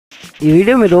ఈ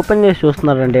వీడియో మీరు ఓపెన్ చేసి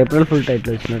చూస్తున్నారంటే ఏప్రిల్ ఫుల్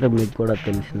టైటిల్ వచ్చినట్టు మీకు కూడా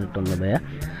తెలిసినట్టుంది భయ్య.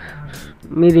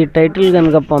 మీరు ఈ టైటిల్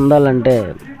కనుక పొందాలంటే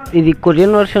ఇది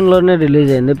కొరియన్ వర్షన్లోనే రిలీజ్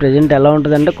అయింది. ప్రజెంట్ ఎలా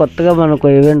ఉంటుందంటే కొత్తగా మనకు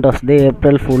ఈవెంట్ వస్తుంది,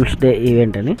 ఏప్రిల్ ఫూల్స్ డే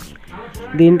ఈవెంట్ అని.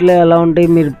 దీంట్లో ఎలా ఉంటాయి,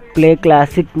 మీరు ప్లే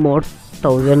క్లాసిక్ మోడ్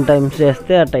 1000 టైమ్స్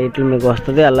చేస్తే ఆ టైటిల్ మీకు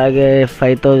వస్తుంది. అలాగే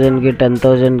 5000కి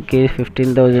 10,000కి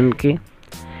 15,000కి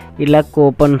ఇలా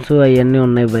కూపన్స్ అవన్నీ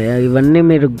ఉన్నాయి భయ్య. ఇవన్నీ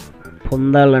మీరు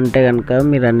పొందాలంటే కనుక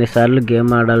మీరు అన్నిసార్లు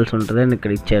గేమ్ ఆడాల్సి ఉంటుంది అని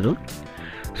ఇక్కడ ఇచ్చారు.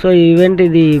 సో ఈవెంట్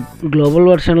ఇది గ్లోబల్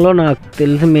వర్షన్లో నాకు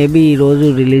తెలిసి మేబీ ఈరోజు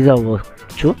రిలీజ్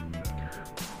అవ్వచ్చు.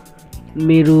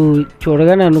 మీరు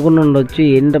చూడగానే అనుకుని ఉండొచ్చు,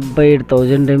 ఏంటబ్బా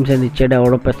 1000 టైమ్స్ అని ఇచ్చాడు,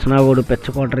 ఎవడో పెచ్చనాగోడు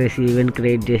పెచ్చకోటర్ వేసి ఈవెంట్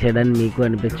క్రియేట్ చేసాడని మీకు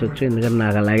అనిపించవచ్చు. ఎందుకంటే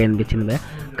నాకు అలాగే అనిపించింది.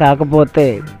 కాకపోతే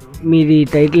మీరు ఈ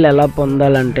టైటిల్ ఎలా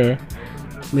పొందాలంటే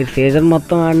మీరు సీజన్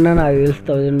మొత్తం ఆడినా నాకు తెలిసి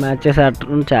 1000 మ్యాచెస్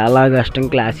ఆడటం చాలా కష్టం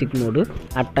క్లాసిక్ మోడ్.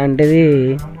 అట్లాంటిది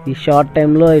ఈ షార్ట్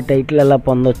టైంలో ఈ టైటిల్ ఎలా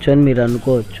పొందొచ్చు అని మీరు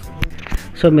అనుకోవచ్చు.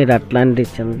 సో మీరు అట్లాంటి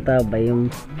చింత భయం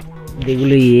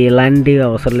దిగులు ఎలాంటివి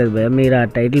అవసరం లేదు భయ. మీరు ఆ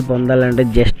టైటిల్ పొందాలంటే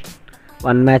జస్ట్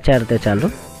 1 మ్యాచ్ ఆడితే చాలు.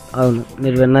 అవును,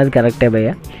 మీరు విన్నది కరెక్టే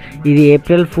భయ్య. ఇది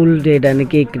ఏప్రిల్ ఫుల్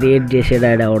చేయడానికి క్రియేట్ చేసాడు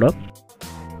ఆడవడం.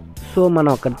 సో మనం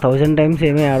ఒక 1000 టైమ్స్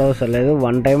ఏమీ ఆడవసరం లేదు,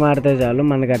 1 టైం ఆడితే చాలు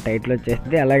మనకి ఆ టైటిల్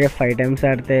వచ్చేస్తుంది. అలాగే 5 టైమ్స్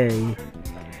ఆడితే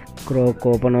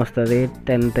కూపన్ వస్తుంది,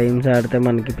 10 టైమ్స్ ఆడితే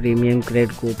మనకి ప్రీమియం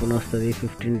క్రియేట్ కూపన్ వస్తుంది,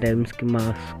 15 టైమ్స్కి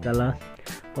మాస్క్ అలా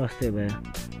వస్తాయి భయ్య.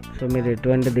 సో మీరు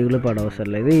ఎటువంటి దిగులు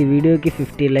పడవసరం లేదు. ఈ వీడియోకి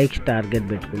 50 లైక్స్ టార్గెట్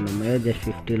పెట్టుకుందాం భయ్య, జస్ట్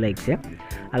 50 లైక్సే.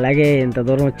 అలాగే ఇంత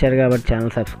దూరం వచ్చారు కాబట్టి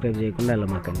ఛానల్ సబ్స్క్రైబ్ చేయకుండా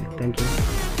వెళ్ళమాకండి. Thank you.